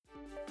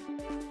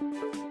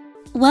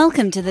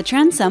Welcome to the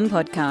Transum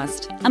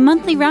Podcast, a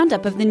monthly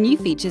roundup of the new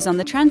features on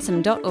the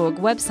transum.org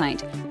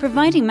website,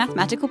 providing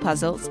mathematical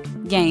puzzles,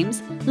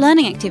 games,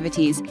 learning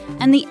activities,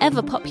 and the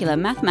ever-popular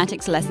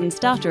mathematics lesson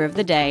starter of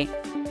the day.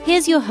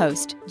 Here's your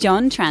host,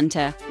 John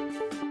Tranter.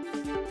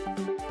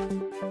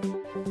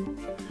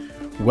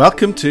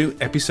 Welcome to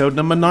episode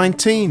number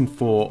 19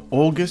 for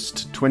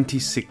August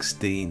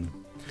 2016.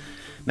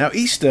 Now,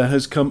 Easter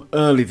has come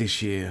early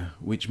this year,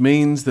 which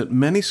means that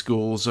many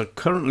schools are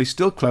currently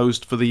still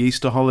closed for the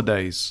Easter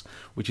holidays,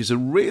 which is a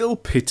real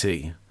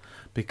pity,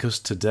 because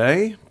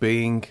today,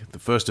 being the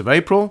 1st of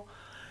April,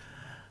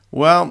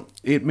 well,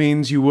 it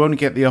means you won't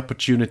get the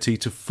opportunity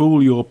to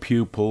fool your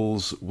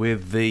pupils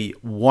with the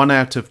 1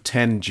 out of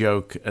 10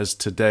 joke as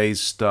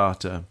today's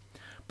starter.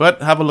 But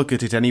have a look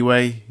at it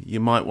anyway. You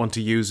might want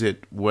to use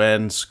it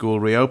when school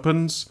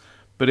reopens,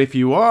 but if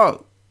you are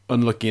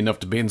unlucky enough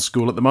to be in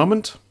school at the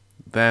moment,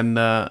 then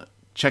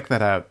check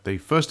that out, the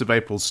 1st of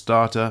April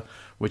starter,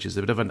 which is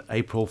a bit of an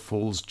April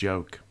Fool's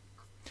joke.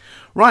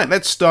 Right,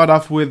 let's start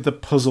off with the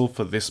puzzle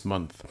for this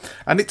month.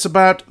 And it's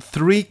about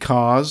 3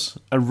 cars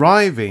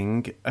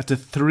arriving at a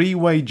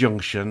 3-way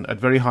junction at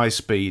very high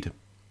speed.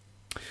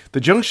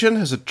 The junction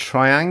has a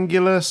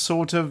triangular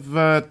sort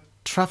of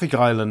traffic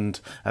island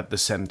at the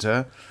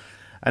centre,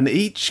 and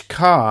each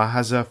car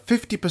has a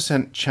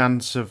 50%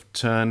 chance of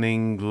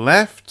turning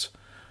left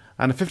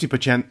and a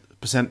 50%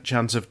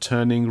 chance of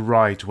turning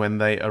right when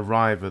they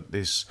arrive at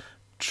this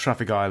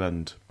traffic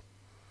island.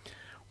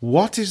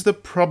 What is the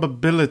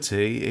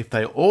probability, if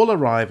they all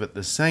arrive at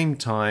the same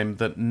time,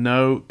 that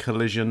no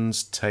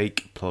collisions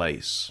take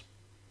place?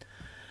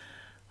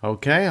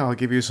 Okay, I'll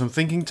give you some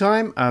thinking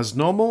time as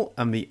normal,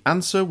 and the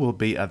answer will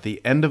be at the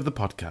end of the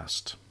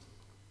podcast.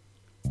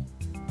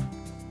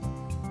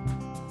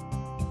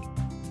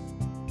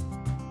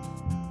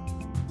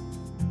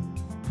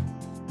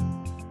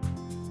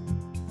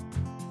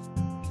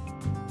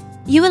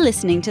 You are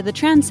listening to the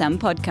Transum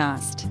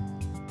Podcast.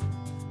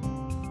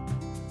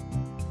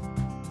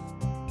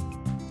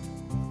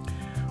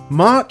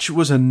 March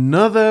was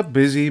another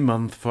busy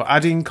month for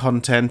adding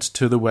content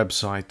to the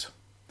website.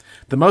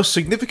 The most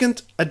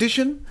significant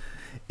addition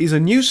is a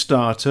new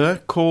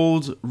starter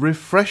called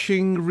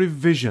Refreshing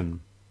Revision.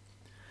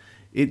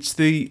 It's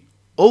the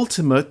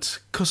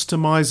ultimate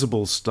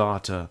customizable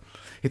starter.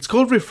 It's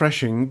called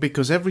refreshing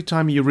because every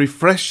time you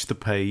refresh the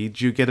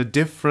page, you get a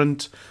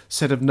different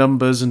set of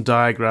numbers and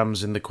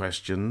diagrams in the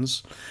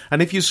questions.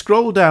 And if you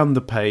scroll down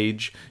the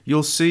page,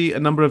 you'll see a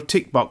number of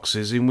tick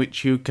boxes in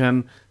which you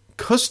can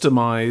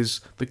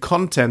customize the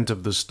content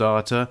of the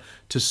starter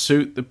to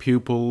suit the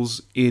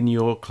pupils in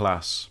your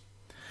class.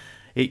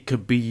 It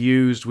could be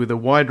used with a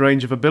wide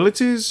range of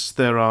abilities.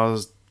 There are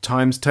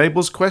times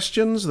tables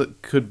questions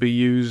that could be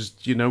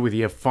used, with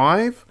year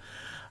 5.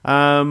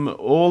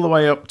 All the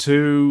way up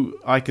to,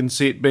 I can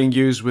see it being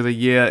used with a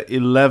year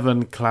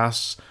 11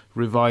 class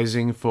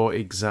revising for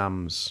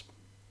exams.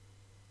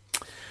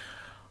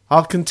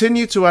 I'll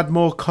continue to add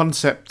more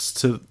concepts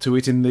to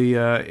it in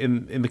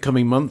the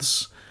coming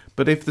months,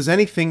 but if there's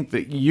anything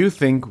that you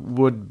think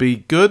would be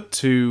good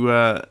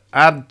to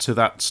add to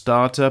that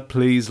starter,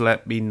 please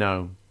let me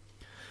know.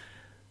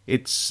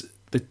 It's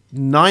the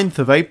 9th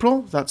of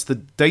April, that's the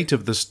date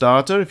of the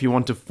starter, if you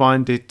want to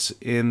find it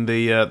in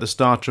the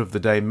Starter of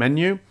the Day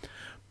menu.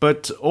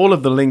 But all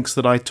of the links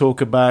that I talk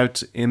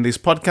about in this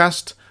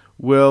podcast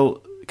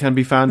can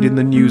be found in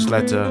the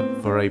newsletter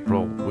for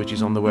April, which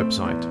is on the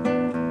website.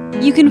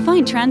 You can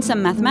find Transum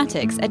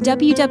Mathematics at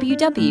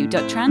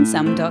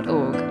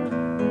www.transum.org.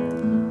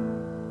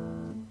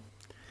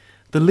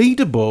 The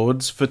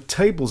leaderboards for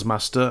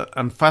Tablesmaster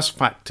and Fast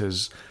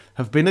Factors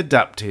have been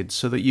adapted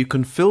so that you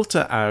can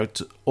filter out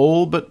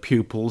all but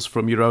pupils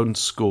from your own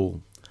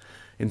school.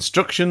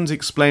 Instructions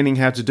explaining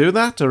how to do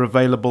that are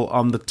available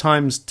on the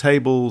Times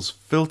Tables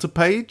filter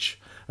page.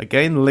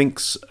 Again,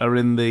 links are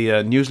in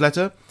the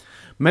newsletter.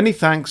 Many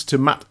thanks to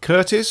Matt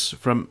Curtis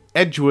from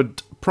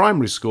Edgewood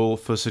Primary School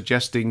for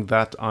suggesting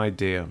that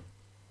idea.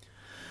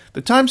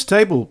 The Times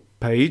Table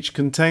page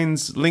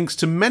contains links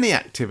to many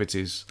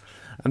activities,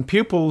 and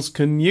pupils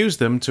can use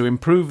them to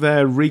improve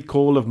their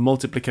recall of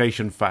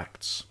multiplication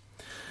facts.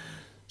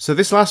 So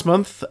this last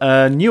month,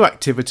 a new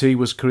activity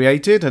was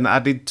created and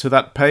added to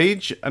that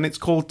page, and it's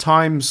called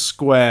Times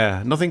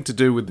Square. Nothing to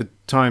do with the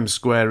Times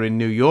Square in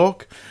New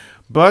York,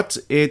 but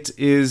it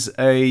is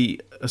a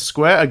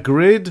square, a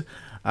grid,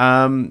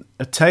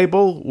 a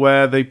table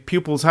where the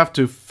pupils have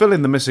to fill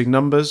in the missing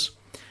numbers,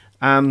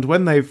 and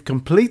when they've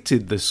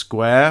completed the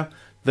square,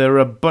 there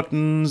are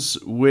buttons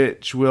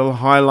which will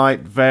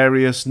highlight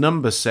various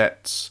number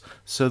sets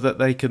so that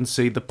they can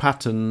see the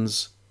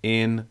patterns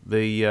in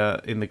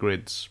the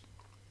grids.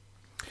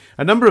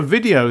 A number of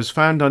videos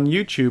found on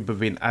YouTube have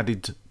been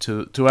added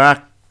to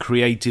our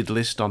created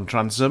list on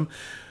Transum,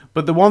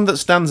 but the one that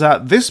stands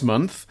out this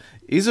month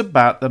is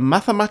about the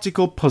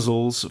mathematical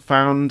puzzles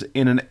found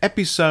in an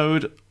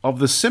episode of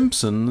The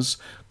Simpsons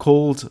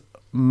called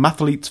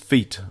Mathlete's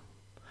Feet.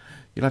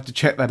 You'll have to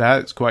check that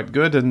out, it's quite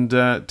good, and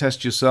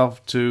test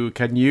yourself to,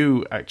 can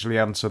you actually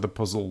answer the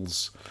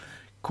puzzles?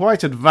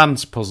 quite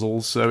advanced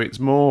puzzles, so it's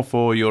more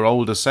for your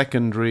older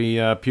secondary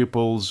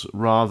pupils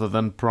rather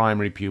than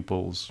primary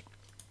pupils.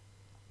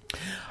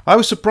 I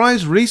was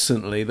surprised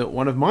recently that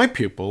one of my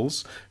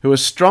pupils, who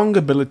has strong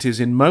abilities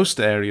in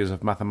most areas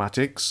of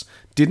mathematics,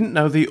 didn't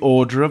know the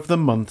order of the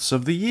months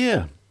of the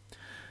year.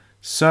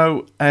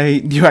 So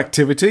a new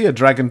activity, a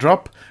drag and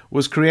drop,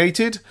 was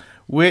created,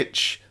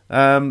 which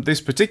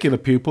this particular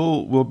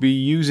pupil will be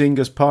using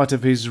as part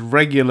of his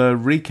regular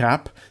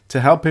recap to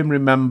help him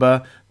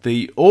remember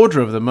the order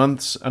of the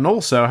months and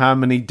also how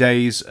many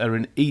days are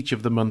in each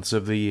of the months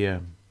of the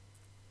year.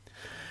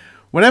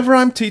 Whenever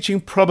I'm teaching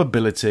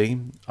probability,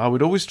 I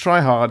would always try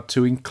hard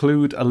to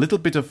include a little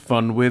bit of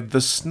fun with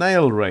the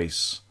snail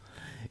race.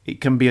 It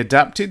can be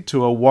adapted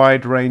to a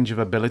wide range of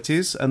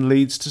abilities and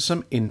leads to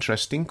some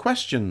interesting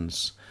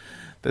questions.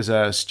 There's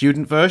a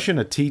student version,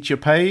 a teacher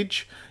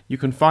page. You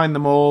can find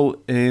them all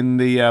in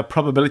the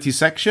probability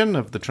section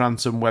of the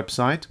Transom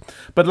website.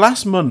 But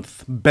last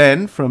month,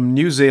 Ben from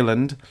New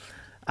Zealand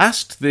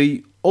asked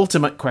the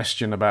ultimate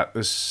question about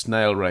this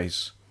snail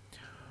race.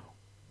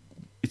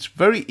 It's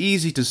very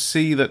easy to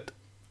see that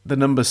the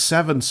number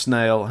 7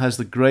 snail has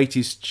the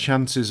greatest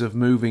chances of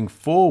moving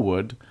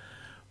forward,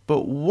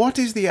 but what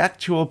is the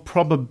actual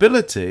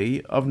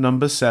probability of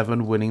number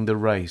 7 winning the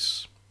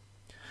race?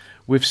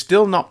 We've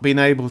still not been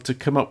able to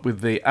come up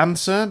with the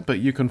answer, but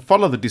you can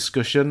follow the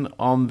discussion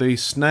on the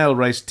Snail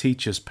Race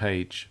Teachers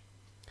page.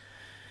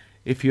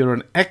 If you're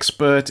an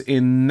expert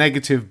in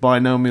negative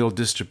binomial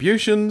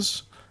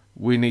distributions,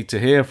 we need to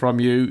hear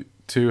from you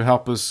to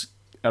help us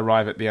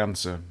arrive at the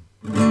answer.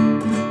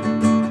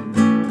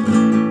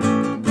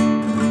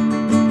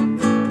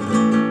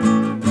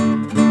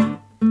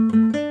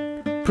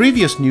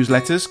 Previous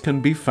newsletters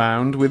can be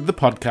found with the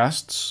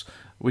podcasts,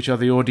 which are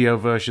the audio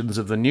versions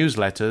of the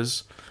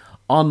newsletters,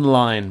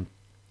 online.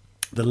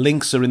 The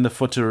links are in the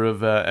footer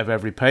of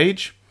every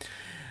page.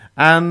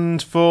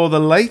 And for the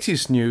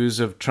latest news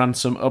of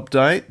Transom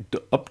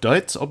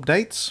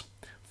updates,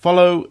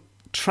 follow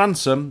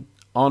Transom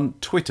on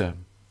Twitter.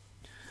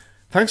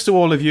 Thanks to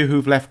all of you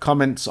who've left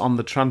comments on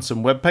the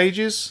Transom web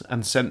pages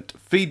and sent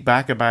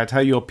feedback about how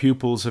your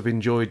pupils have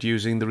enjoyed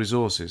using the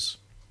resources.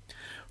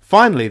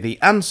 Finally, the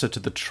answer to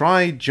the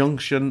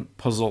tri-junction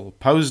puzzle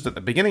posed at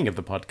the beginning of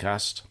the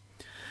podcast.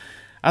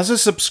 As a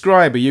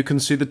subscriber, you can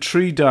see the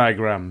tree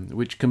diagram,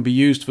 which can be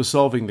used for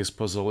solving this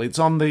puzzle. It's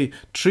on the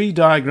Tree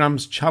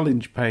Diagrams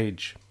Challenge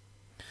page.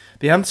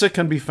 The answer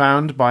can be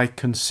found by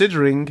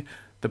considering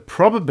the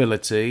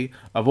probability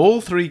of all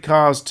 3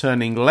 cars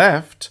turning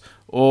left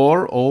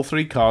or all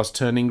 3 cars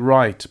turning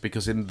right,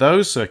 because in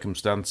those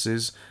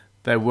circumstances,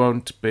 there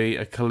won't be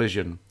a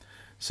collision.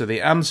 So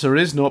the answer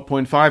is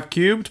 0.5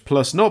 cubed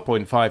plus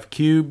 0.5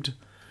 cubed,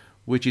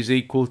 which is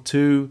equal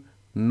to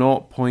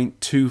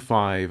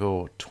 0.25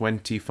 or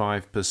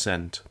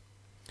 25%.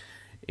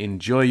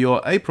 Enjoy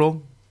your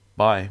April.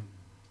 Bye.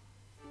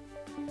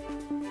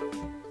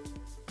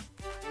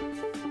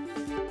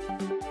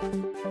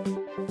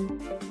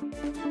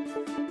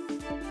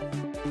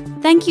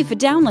 Thank you for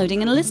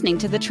downloading and listening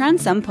to the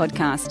Transom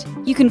podcast.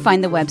 You can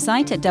find the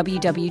website at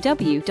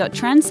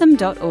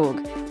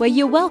www.transom.org, where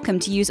you're welcome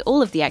to use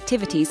all of the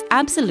activities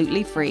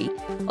absolutely free,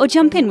 or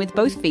jump in with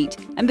both feet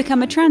and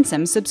become a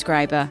Transom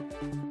subscriber.